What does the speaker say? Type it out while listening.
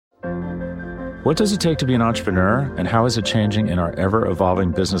What does it take to be an entrepreneur, and how is it changing in our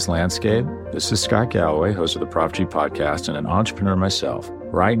ever-evolving business landscape? This is Scott Galloway, host of the Prop G podcast and an entrepreneur myself.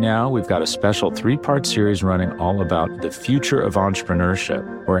 Right now, we've got a special 3-part series running all about the future of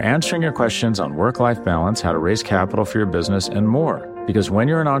entrepreneurship. We're answering your questions on work-life balance, how to raise capital for your business, and more. Because when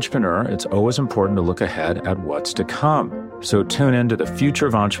you're an entrepreneur, it's always important to look ahead at what's to come. So tune in to the Future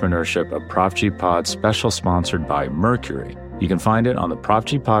of Entrepreneurship, a Prop G Pod special sponsored by Mercury. You can find it on the Prop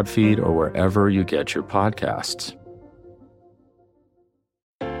G Pod feed or wherever you get your podcasts.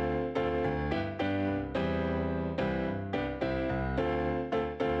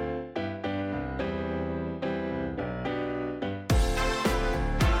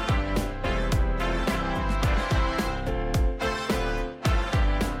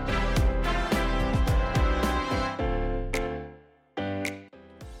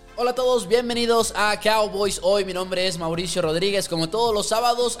 Hola a todos, bienvenidos a Cowboys Hoy. Mi nombre es Mauricio Rodríguez, como todos los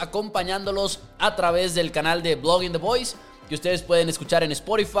sábados, acompañándolos a través del canal de Blogging the Boys, que ustedes pueden escuchar en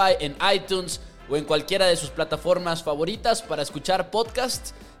Spotify, en iTunes o en cualquiera de sus plataformas favoritas para escuchar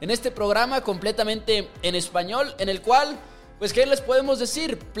podcasts. En este programa completamente en español, en el cual, pues, ¿qué les podemos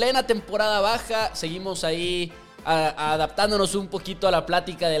decir? Plena temporada baja, seguimos ahí adaptándonos un poquito a la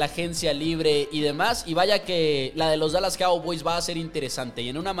plática de la agencia libre y demás, y vaya que la de los Dallas Cowboys va a ser interesante y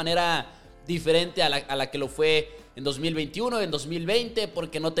en una manera diferente a la que lo fue en 2021, en 2020,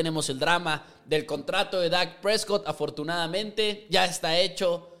 porque no tenemos el drama del contrato de Dak Prescott. Afortunadamente ya está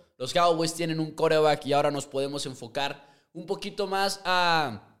hecho, los Cowboys tienen un quarterback y ahora nos podemos enfocar un poquito más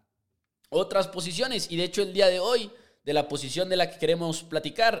a otras posiciones, y de hecho el día de hoy, de la posición de la que queremos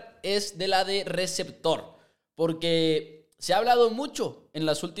platicar es de la de receptor. Porque se ha hablado mucho en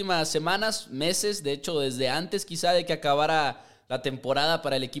las últimas semanas, meses, de hecho desde antes quizá de que acabara la temporada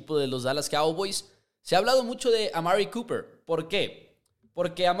para el equipo de los Dallas Cowboys, se ha hablado mucho de Amari Cooper. ¿Por qué?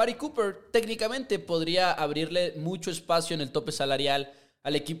 Porque Amari Cooper técnicamente podría abrirle mucho espacio en el tope salarial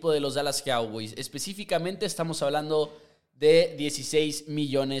al equipo de los Dallas Cowboys. Específicamente estamos hablando de $16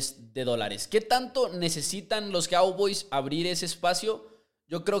 millones. ¿Qué tanto necesitan los Cowboys abrir ese espacio?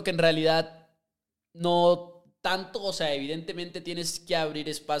 Yo creo que en realidad no tanto, o sea, evidentemente tienes que abrir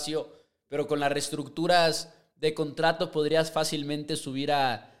espacio, pero con las reestructuras de contrato podrías fácilmente subir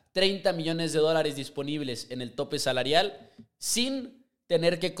a $30 millones disponibles en el tope salarial sin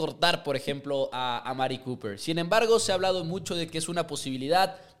tener que cortar, por ejemplo, a Amari Cooper. Sin embargo, se ha hablado mucho de que es una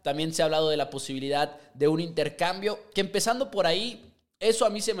posibilidad. También se ha hablado de la posibilidad de un intercambio, que empezando por ahí, eso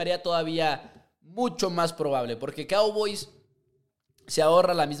a mí se me haría todavía mucho más probable, porque Cowboys se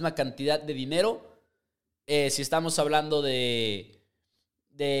ahorra la misma cantidad de dinero si estamos hablando de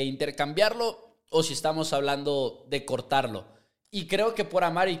intercambiarlo o si estamos hablando de cortarlo. Y creo que por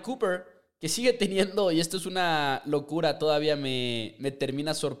Amari Cooper, que sigue teniendo, y esto es una locura, todavía me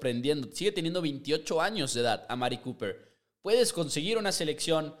termina sorprendiendo, sigue teniendo 28 años de edad Amari Cooper. Puedes conseguir una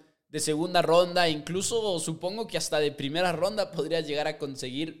selección de segunda ronda, incluso supongo que hasta de primera ronda podrías llegar a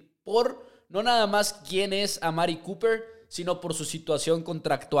conseguir por no nada más quién es Amari Cooper, sino por su situación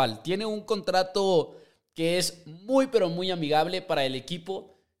contractual. Tiene un contrato que es muy pero muy amigable para el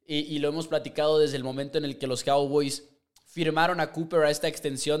equipo y lo hemos platicado desde el momento en el que los Cowboys firmaron a Cooper a esta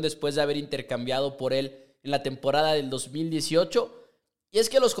extensión después de haber intercambiado por él en la temporada del 2018. Y es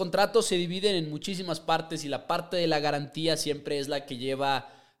que los contratos se dividen en muchísimas partes y la parte de la garantía siempre es la que lleva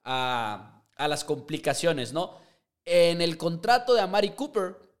a las complicaciones, ¿no? En el contrato de Amari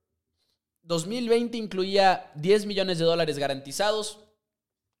Cooper, 2020 incluía $10 millones garantizados,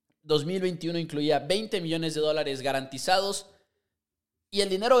 2021 incluía $20 millones garantizados, y el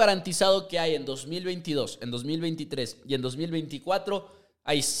dinero garantizado que hay en 2022, en 2023 y en 2024,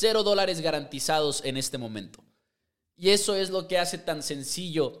 hay $0 garantizados en este momento. Y eso es lo que hace tan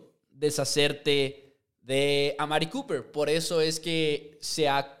sencillo deshacerte de Amari Cooper. Por eso es que se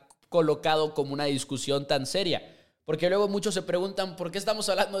ha colocado como una discusión tan seria. Porque luego muchos se preguntan ¿por qué estamos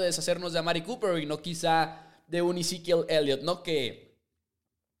hablando de deshacernos de Amari Cooper y no quizá de un Ezekiel Elliott, ¿no? Que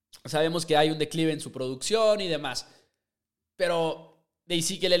sabemos que hay un declive en su producción y demás. Pero de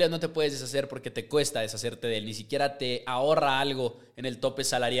Ezekiel Elliott no te puedes deshacer porque te cuesta deshacerte de él. Ni siquiera te ahorra algo en el tope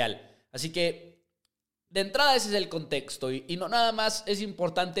salarial. Así que, de entrada, ese es el contexto. Y no nada más es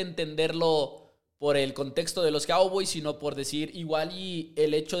importante entenderlo por el contexto de los Cowboys, sino por decir, igual y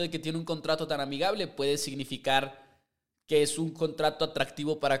el hecho de que tiene un contrato tan amigable puede significar que es un contrato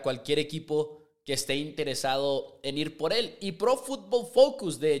atractivo para cualquier equipo que esté interesado en ir por él. Y Pro Football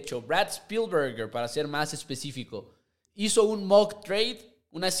Focus, de hecho, Brad Spielberger, para ser más específico, hizo un mock trade,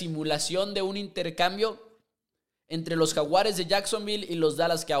 una simulación de un intercambio entre los Jaguares de Jacksonville y los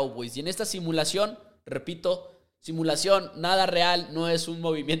Dallas Cowboys. Y en esta simulación, repito, simulación, nada real, no es un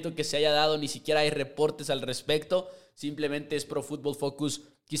movimiento que se haya dado, ni siquiera hay reportes al respecto, simplemente es Pro Football Focus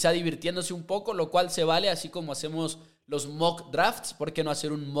quizá divirtiéndose un poco, lo cual se vale, así como hacemos los mock drafts, ¿por qué no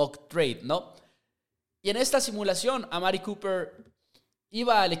hacer un mock trade, no? Y en esta simulación, Amari Cooper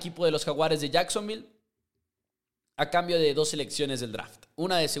iba al equipo de los Jaguares de Jacksonville a cambio de 2 selecciones del draft,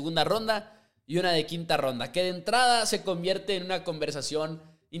 una de segunda ronda y una de quinta ronda, que de entrada se convierte en una conversación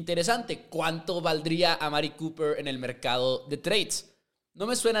interesante. ¿Cuánto valdría Amari Cooper en el mercado de trades? No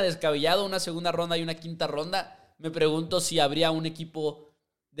me suena descabellado una segunda ronda y una quinta ronda. Me pregunto si habría un equipo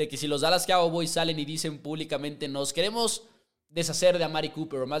de que si los Dallas Cowboys salen y dicen públicamente nos queremos deshacer de Amari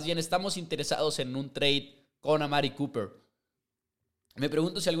Cooper, o más bien estamos interesados en un trade con Amari Cooper. Me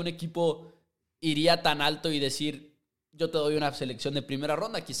pregunto si algún equipo iría tan alto y decir yo te doy una selección de primera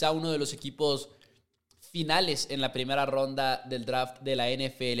ronda, quizá uno de los equipos finales en la primera ronda del draft de la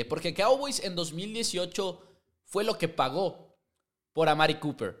NFL, porque Cowboys en 2018 fue lo que pagó por Amari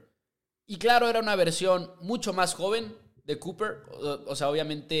Cooper. Y claro, era una versión mucho más joven de Cooper, o sea,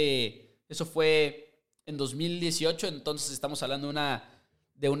 obviamente eso fue en 2018, entonces estamos hablando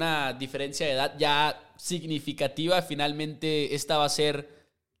de una diferencia de edad ya significativa. Finalmente esta va a ser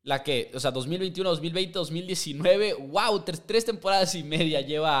la que, o sea, 2021, 2020, 2019, wow, 3 temporadas y media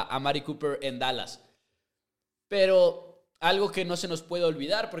lleva Amari Cooper en Dallas. Pero algo que no se nos puede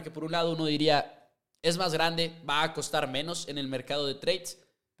olvidar, porque por un lado uno diría, es más grande, va a costar menos en el mercado de trades,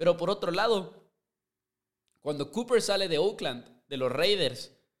 pero por otro lado, cuando Cooper sale de Oakland, de los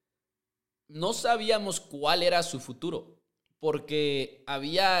Raiders, no sabíamos cuál era su futuro, porque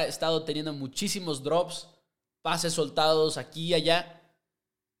había estado teniendo muchísimos drops, pases soltados aquí y allá,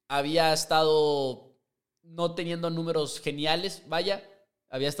 había estado no teniendo números geniales, vaya,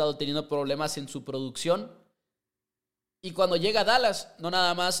 había estado teniendo problemas en su producción. Y cuando llega a Dallas, no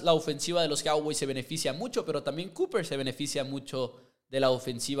nada más la ofensiva de los Cowboys se beneficia mucho, pero también Cooper se beneficia mucho de la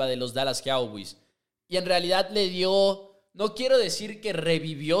ofensiva de los Dallas Cowboys. Y en realidad le dio, no quiero decir que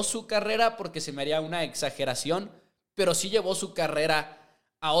revivió su carrera porque se me haría una exageración, pero sí llevó su carrera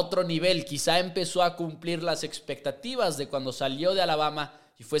a otro nivel. Quizá empezó a cumplir las expectativas de cuando salió de Alabama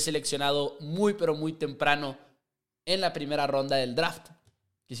y fue seleccionado muy pero muy temprano en la primera ronda del draft,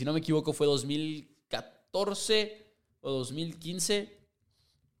 que si no me equivoco fue 2014 o 2015.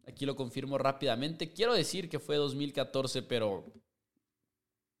 Aquí lo confirmo rápidamente. Quiero decir que fue 2014, pero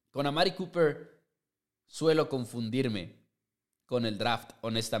con Amari Cooper suelo confundirme con el draft,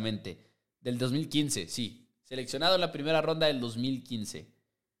 honestamente. Del 2015, sí. Seleccionado en la primera ronda del 2015.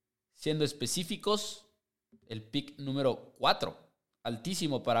 Siendo específicos, el pick número 4.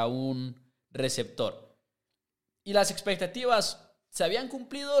 Altísimo para un receptor. ¿Y las expectativas se habían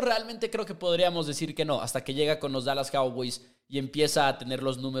cumplido? Realmente creo que podríamos decir que no, hasta que llega con los Dallas Cowboys y empieza a tener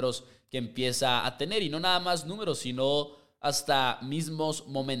los números que empieza a tener. Y no nada más números, sino hasta mismos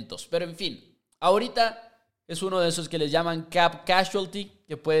momentos. Pero en fin, ahorita es uno de esos que les llaman cap casualty,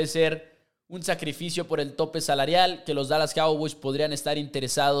 que puede ser un sacrificio por el tope salarial, que los Dallas Cowboys podrían estar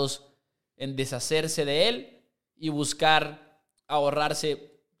interesados en deshacerse de él y buscar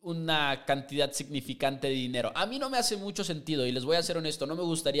ahorrarse una cantidad significante de dinero. A mí no me hace mucho sentido, y les voy a ser honesto, no me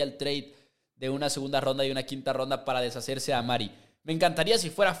gustaría el trade de una segunda ronda y una quinta ronda para deshacerse de Amari. Me encantaría si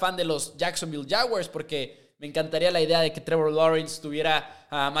fuera fan de los Jacksonville Jaguars, porque me encantaría la idea de que Trevor Lawrence tuviera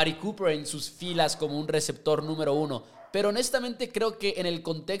a Amari Cooper en sus filas como un receptor número 1. Pero honestamente creo que en el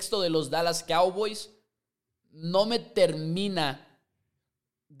contexto de los Dallas Cowboys no me termina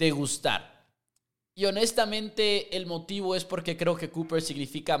de gustar. Y honestamente el motivo es porque creo que Cooper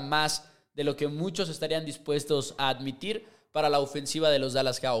significa más de lo que muchos estarían dispuestos a admitir para la ofensiva de los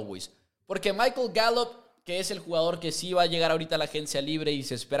Dallas Cowboys. Porque Michael Gallup, que es el jugador que sí va a llegar ahorita a la agencia libre y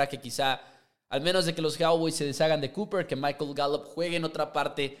se espera que quizá, al menos de que los Cowboys se deshagan de Cooper, que Michael Gallup juegue en otra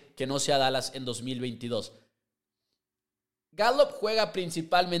parte que no sea Dallas en 2022. Gallup juega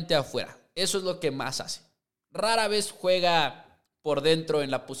principalmente afuera. Eso es lo que más hace. Rara vez juega por dentro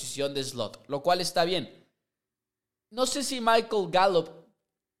en la posición de slot, lo cual está bien. No sé si Michael Gallup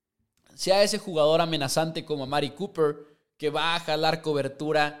sea ese jugador amenazante como Amari Cooper, que va a jalar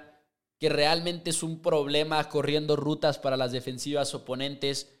cobertura, que realmente es un problema corriendo rutas para las defensivas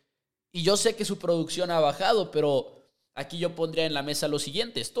oponentes. Y yo sé que su producción ha bajado, pero aquí yo pondría en la mesa lo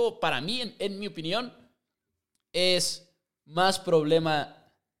siguiente. Esto para mí, en mi opinión, es más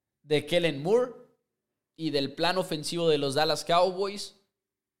problema de Kellen Moore y del plan ofensivo de los Dallas Cowboys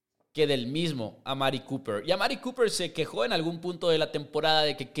que del mismo Amari Cooper. Y Amari Cooper se quejó en algún punto de la temporada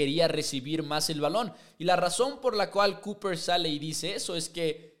de que quería recibir más el balón. Y la razón por la cual Cooper sale y dice eso es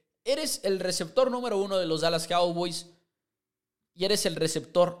que eres el receptor número 1 de los Dallas Cowboys y eres el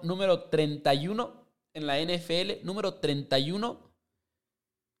receptor número 31 en la NFL, número 31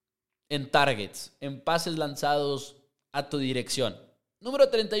 en targets, en pases lanzados a tu dirección. Número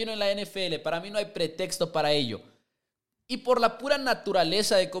 31 en la NFL. Para mí no hay pretexto para ello. Y por la pura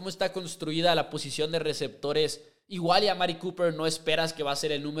naturaleza de cómo está construida la posición de receptores, igual y a Amari Cooper no esperas que va a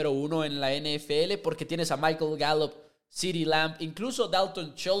ser el número 1 en la NFL porque tienes a Michael Gallup, CeeDee Lamb, incluso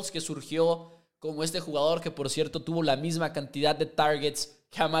Dalton Schultz, que surgió como este jugador que, por cierto, tuvo la misma cantidad de targets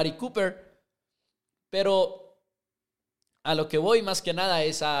que Amari Cooper. Pero a lo que voy más que nada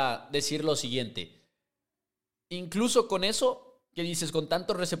es a decir lo siguiente. Incluso con eso, que dices, con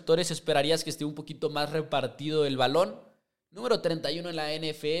tantos receptores esperarías que esté un poquito más repartido el balón. Número 31 en la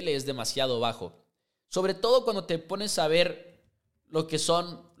NFL es demasiado bajo. Sobre todo cuando te pones a ver lo que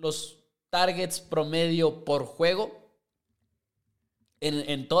son los targets promedio por juego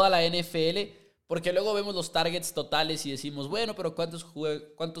en toda la NFL. Porque luego vemos los targets totales y decimos, bueno, pero ¿cuántos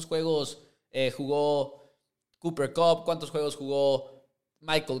juegos jugó Cooper Kupp? ¿Cuántos juegos jugó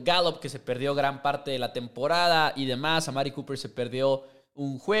Michael Gallup, que se perdió gran parte de la temporada y demás? Amari Cooper se perdió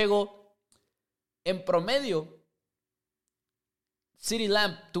un juego. En promedio, CeeDee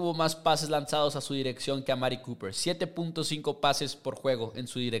Lamb tuvo más pases lanzados a su dirección que Amari Cooper. 7.5 pases por juego en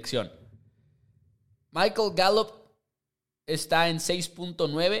su dirección. Michael Gallup está en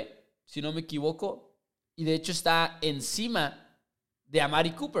 6.9, si no me equivoco. Y de hecho está encima de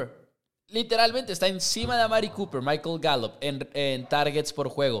Amari Cooper. Literalmente está encima de Amari Cooper, Michael Gallup, en targets por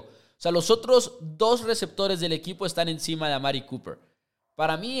juego. O sea, los otros dos receptores del equipo están encima de Amari Cooper.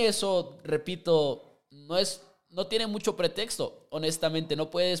 Para mí eso, repito, no tiene mucho pretexto, honestamente. No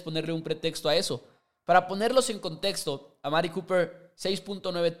puedes ponerle un pretexto a eso. Para ponerlos en contexto, Amari Cooper,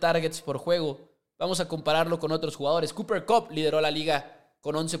 6.9 targets por juego. Vamos a compararlo con otros jugadores. Cooper Kupp lideró la liga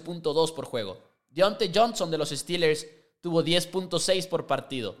con 11.2 por juego. Deontay Johnson de los Steelers tuvo 10.6 por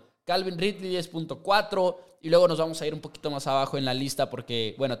partido. Calvin Ridley 10.4. Y luego nos vamos a ir un poquito más abajo en la lista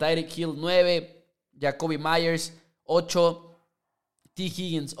porque, bueno, Tyreek Hill 9. Jacoby Myers 8. T.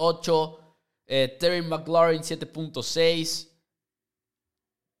 Higgins 8. Terry McLaurin 7.6.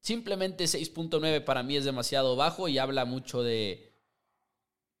 Simplemente 6.9 para mí es demasiado bajo y habla mucho de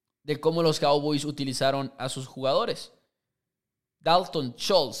cómo los Cowboys utilizaron a sus jugadores. Dalton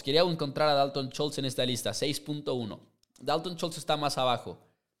Schultz. Quería encontrar a Dalton Schultz en esta lista. 6.1. Dalton Schultz está más abajo,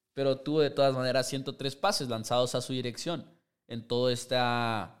 pero tuvo de todas maneras 103 pases lanzados a su dirección en toda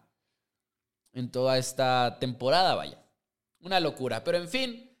esta temporada, vaya. Una locura. Pero en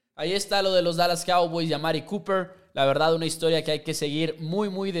fin, ahí está lo de los Dallas Cowboys y Amari Cooper. La verdad, una historia que hay que seguir muy,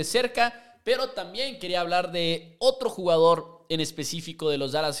 muy de cerca. Pero también quería hablar de otro jugador en específico de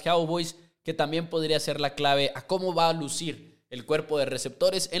los Dallas Cowboys que también podría ser la clave a cómo va a lucir el cuerpo de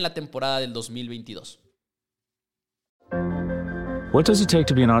receptores en la temporada del 2022. What does it take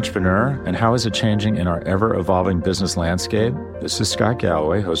to be an entrepreneur, and how is it changing in our ever-evolving business landscape? This is Scott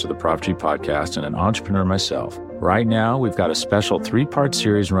Galloway, host of the Prop G podcast and an entrepreneur myself. Right now, we've got a special 3-part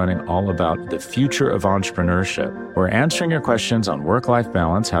series running all about the future of entrepreneurship. We're answering your questions on work-life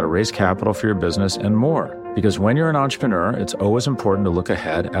balance, how to raise capital for your business, and more. Because when you're an entrepreneur, it's always important to look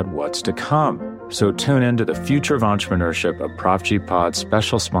ahead at what's to come. So tune in to the Future of Entrepreneurship, a Prop G pod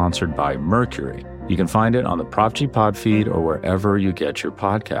special sponsored by Mercury. You can find it on the Prop G Pod feed or wherever you get your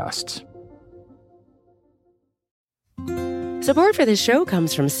podcasts. Support for this show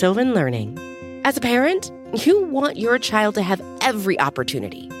comes from Sylvan Learning. As a parent, you want your child to have every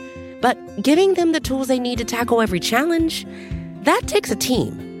opportunity. But giving them the tools they need to tackle every challenge, that takes a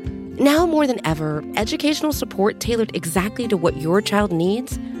team. Now more than ever, educational support tailored exactly to what your child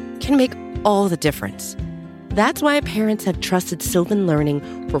needs can make all the difference. That's why parents have trusted Sylvan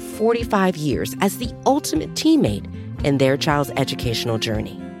Learning for 45 years as the ultimate teammate in their child's educational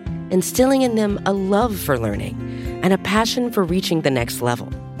journey, instilling in them a love for learning and a passion for reaching the next level.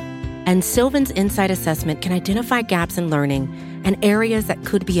 And Sylvan's Insight Assessment can identify gaps in learning and areas that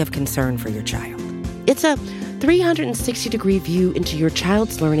could be of concern for your child. It's a 360-degree view into your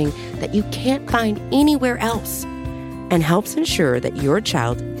child's learning that you can't find anywhere else, and helps ensure that your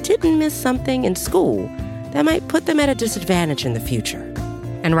child didn't miss something in school that might put them at a disadvantage in the future.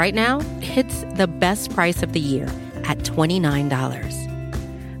 And right now, it's the best price of the year at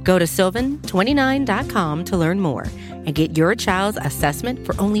 $29. Go to sylvan29.com to learn more and get your child's assessment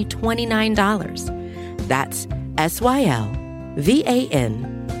for only $29. That's SYLVAN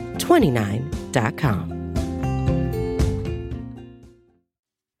 29.com.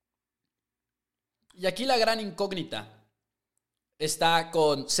 Y aquí la gran incógnita está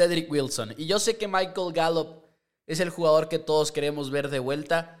con Cedrick Wilson. Y yo sé que Michael Gallup es el jugador que todos queremos ver de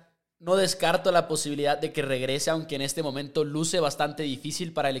vuelta. no descarto la posibilidad de que regrese, aunque en este momento luce bastante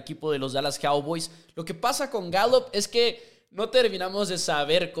difícil para el equipo de los Dallas Cowboys. Lo que pasa con Gallup es que no terminamos de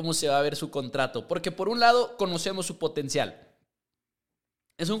saber cómo se va a ver su contrato, porque por un lado conocemos su potencial.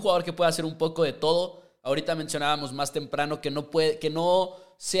 Es un jugador que puede hacer un poco de todo. Ahorita mencionábamos más temprano que no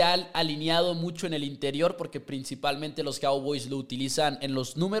se ha alineado mucho en el interior, porque principalmente los Cowboys lo utilizan en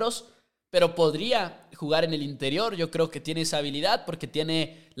los números, pero podría jugar en el interior. Yo creo que tiene esa habilidad porque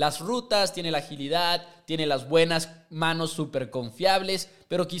tiene las rutas, tiene la agilidad, tiene las buenas manos súper confiables,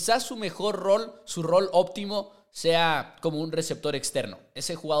 pero quizás su mejor rol, su rol óptimo, sea como un receptor externo.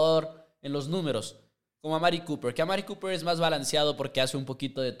 Ese jugador en los números, como Amari Cooper, que Amari Cooper es más balanceado porque hace un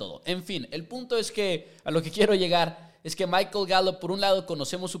poquito de todo. En fin, el punto es que a lo que quiero llegar es que Michael Gallup, por un lado,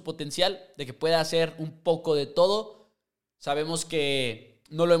 conocemos su potencial de que puede hacer un poco de todo. Sabemos que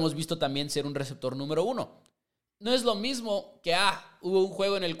no lo hemos visto también ser un receptor número 1. No es lo mismo que hubo un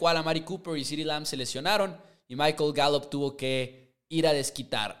juego en el cual Amari Cooper y CeeDee Lamb se lesionaron y Michael Gallup tuvo que ir a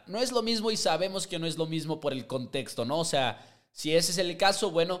desquitar. No es lo mismo y sabemos que no es lo mismo por el contexto, ¿no? O sea, si ese es el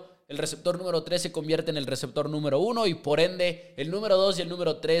caso, bueno, el receptor número 3 se convierte en el receptor número 1 y por ende el número 2 y el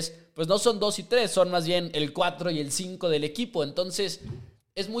número 3 pues no son 2 y 3, son más bien el 4 y el 5 del equipo. Entonces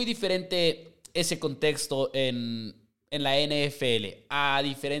es muy diferente ese contexto en la NFL, a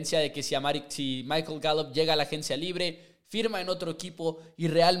diferencia de que si Michael Gallup llega a la agencia libre, firma en otro equipo y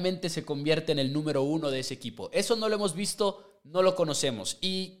realmente se convierte en el número 1 de ese equipo. Eso no lo hemos visto, no lo conocemos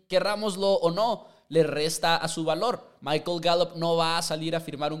y querrámoslo o no, le resta a su valor. Michael Gallup no va a salir a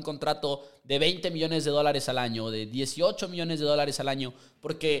firmar un contrato de $20 millones al año, de $18 millones al año,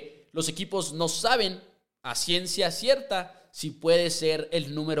 porque los equipos no saben a ciencia cierta si puede ser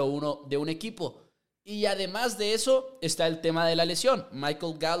el número 1 de un equipo. Y además de eso está el tema de la lesión.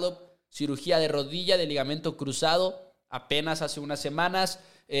 Michael Gallup, cirugía de rodilla, de ligamento cruzado, apenas hace unas semanas.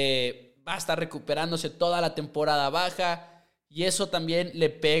 Va a estar recuperándose toda la temporada baja. Y eso también le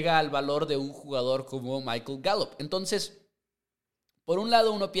pega al valor de un jugador como Michael Gallup. Entonces, por un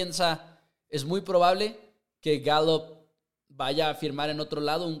lado uno piensa, es muy probable que Gallup vaya a firmar en otro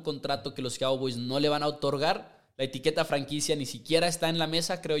lado un contrato que los Cowboys no le van a otorgar. La etiqueta franquicia ni siquiera está en la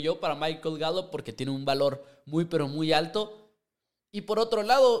mesa, creo yo, para Michael Gallup porque tiene un valor muy, pero muy alto. Y por otro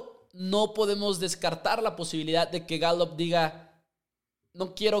lado, no podemos descartar la posibilidad de que Gallup diga,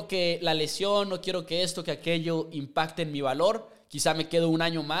 no quiero que la lesión, no quiero que esto, que aquello impacte en mi valor. Quizá me quedo un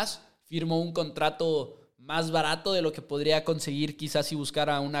año más, firmo un contrato más barato de lo que podría conseguir quizás si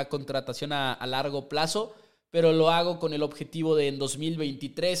buscara una contratación a largo plazo, pero lo hago con el objetivo de en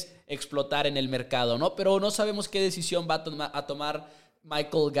 2023 explotar en el mercado, ¿no? Pero no sabemos qué decisión va a tomar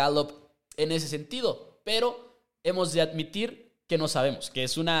Michael Gallup en ese sentido, pero hemos de admitir que no sabemos, que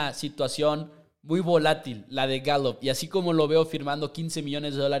es una situación muy volátil la de Gallup, y así como lo veo firmando $15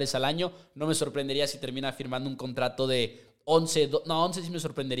 millones al año, no me sorprendería si termina firmando un contrato de 11 sí me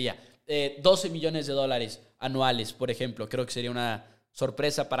sorprendería, 12 millones de dólares anuales, por ejemplo. Creo que sería una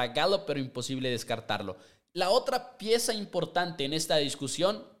sorpresa para Gallup, pero imposible descartarlo. La otra pieza importante en esta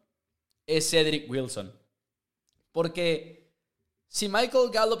discusión es Cedrick Wilson, porque si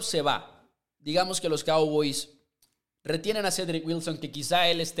Michael Gallup se va, digamos que los Cowboys retienen a Cedrick Wilson, que quizá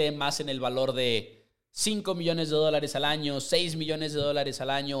él esté más en el valor de $5 millones al año, $6 millones al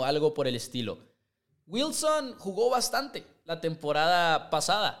año, algo por el estilo. Wilson jugó bastante la temporada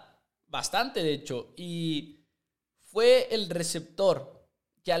pasada, bastante de hecho, y fue el receptor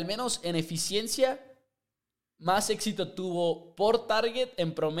que al menos en eficiencia más éxito tuvo por target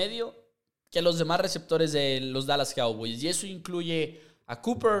en promedio que los demás receptores de los Dallas Cowboys. Y eso incluye a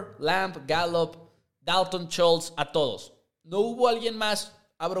Cooper, Lamb, Gallup, Dalton Schultz, a todos. No hubo alguien más,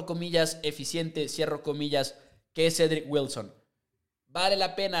 abro comillas, eficiente, cierro comillas, que Cedrick Wilson. Vale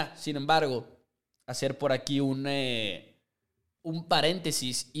la pena, sin embargo, hacer por aquí un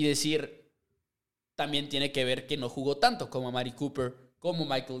paréntesis y decir, también tiene que ver que no jugó tanto como Amari Cooper, como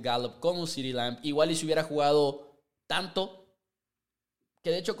Michael Gallup, como CeeDee Lamb. Igual y si hubiera jugado tanto, que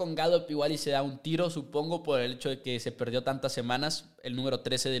de hecho con Gallup igual y se da un tiro, supongo, por el hecho de que se perdió tantas semanas, el número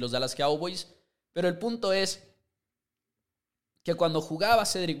 13 de los Dallas Cowboys. Pero el punto es que cuando jugaba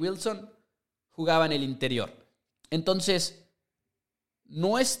Cedrick Wilson, jugaba en el interior. Entonces,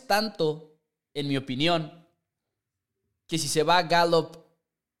 no es tanto, en mi opinión, que si se va Gallup,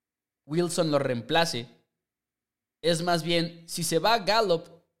 Wilson lo reemplace. Es más bien, si se va Gallup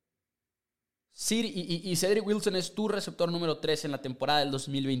y Cedrick Wilson es tu receptor número 3 en la temporada del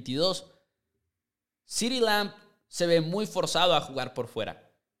 2022, CeeDee Lamb se ve muy forzado a jugar por fuera.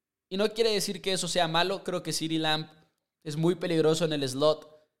 Y no quiere decir que eso sea malo. Creo que CeeDee Lamb es muy peligroso en el slot,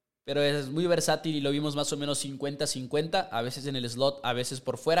 pero es muy versátil y lo vimos más o menos 50-50, a veces en el slot, a veces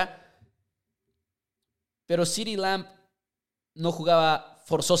por fuera. pero CeeDee Lamb no jugaba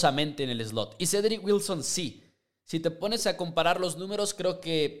forzosamente en el slot. Y Cedrick Wilson sí. Si te pones a comparar los números, creo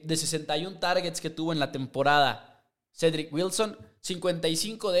que de 61 targets que tuvo en la temporada Cedrick Wilson,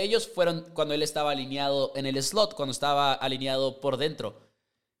 55 de ellos fueron cuando él estaba alineado en el slot, cuando estaba alineado por dentro.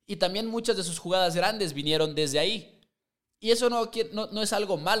 Y también muchas de sus jugadas grandes vinieron desde ahí. Y eso no es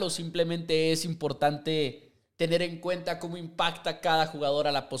algo malo, simplemente es importante tener en cuenta cómo impacta cada jugador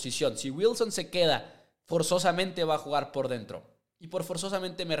a la posición. Si Wilson se queda, forzosamente va a jugar por dentro. Y por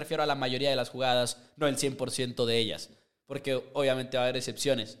forzosamente me refiero a la mayoría de las jugadas, no el 100% de ellas, porque obviamente va a haber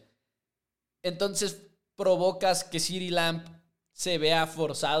excepciones. Entonces provocas que CeeDee Lamb se vea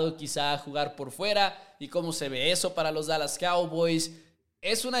forzado quizá a jugar por fuera. ¿Y cómo se ve eso para los Dallas Cowboys?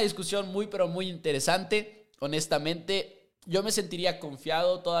 Es una discusión muy, pero muy interesante. Honestamente, yo me sentiría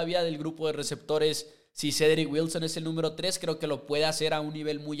confiado todavía del grupo de receptores. Si Cedrick Wilson es el número 3, creo que lo puede hacer a un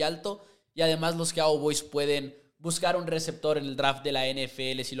nivel muy alto. Y además los Cowboys pueden buscar un receptor en el draft de la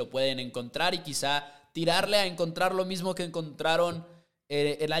NFL si lo pueden encontrar. Y quizá tirarle a encontrar lo mismo que encontraron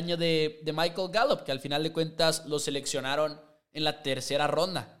el año de Michael Gallup, que al final de cuentas lo seleccionaron en la tercera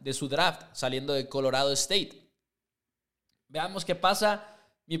ronda de su draft, saliendo de Colorado State. Veamos qué pasa.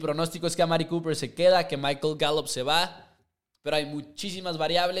 Mi pronóstico es que Amari Cooper se queda, que Michael Gallup se va, pero hay muchísimas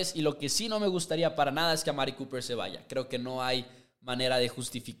variables y lo que sí no me gustaría para nada es que Amari Cooper se vaya. Creo que no hay manera de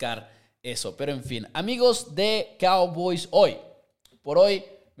justificar eso, pero en fin. Amigos de Cowboys Hoy, por hoy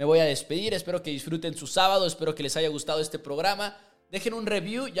me voy a despedir. Espero que disfruten su sábado, espero que les haya gustado este programa. Dejen un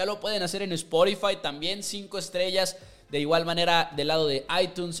review, ya lo pueden hacer en Spotify también, 5 estrellas. De igual manera del lado de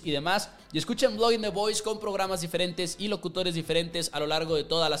iTunes y demás. Y escuchen Blogging the Boys con programas diferentes y locutores diferentes a lo largo de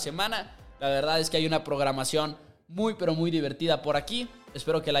toda la semana. La verdad es que hay una programación muy pero muy divertida por aquí.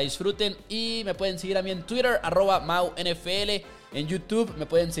 Espero que la disfruten y me pueden seguir a mí en Twitter, @MauNFL. En YouTube me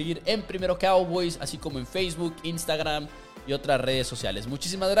pueden seguir en Primero Cowboys, así como en Facebook, Instagram y otras redes sociales.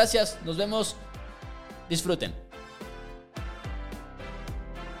 Muchísimas gracias, nos vemos, disfruten.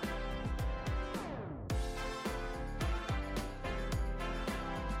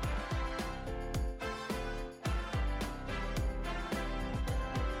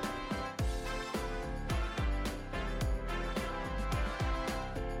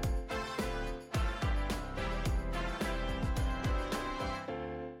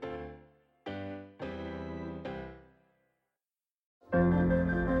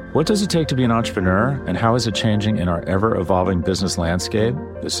 What does it take to be an entrepreneur, and how is it changing in our ever-evolving business landscape?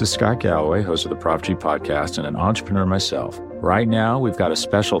 This is Scott Galloway, host of the Prop G podcast and an entrepreneur myself. Right now, we've got a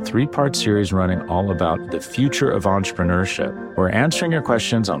special 3-part series running all about the future of entrepreneurship. We're answering your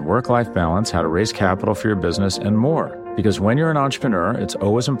questions on work-life balance, how to raise capital for your business, and more. Because when you're an entrepreneur, it's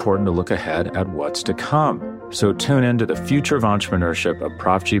always important to look ahead at what's to come. So tune in to the Future of Entrepreneurship, a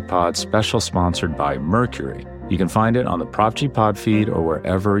Prop G pod special sponsored by Mercury. You can find it on the Prop G Pod feed or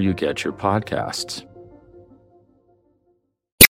wherever you get your podcasts.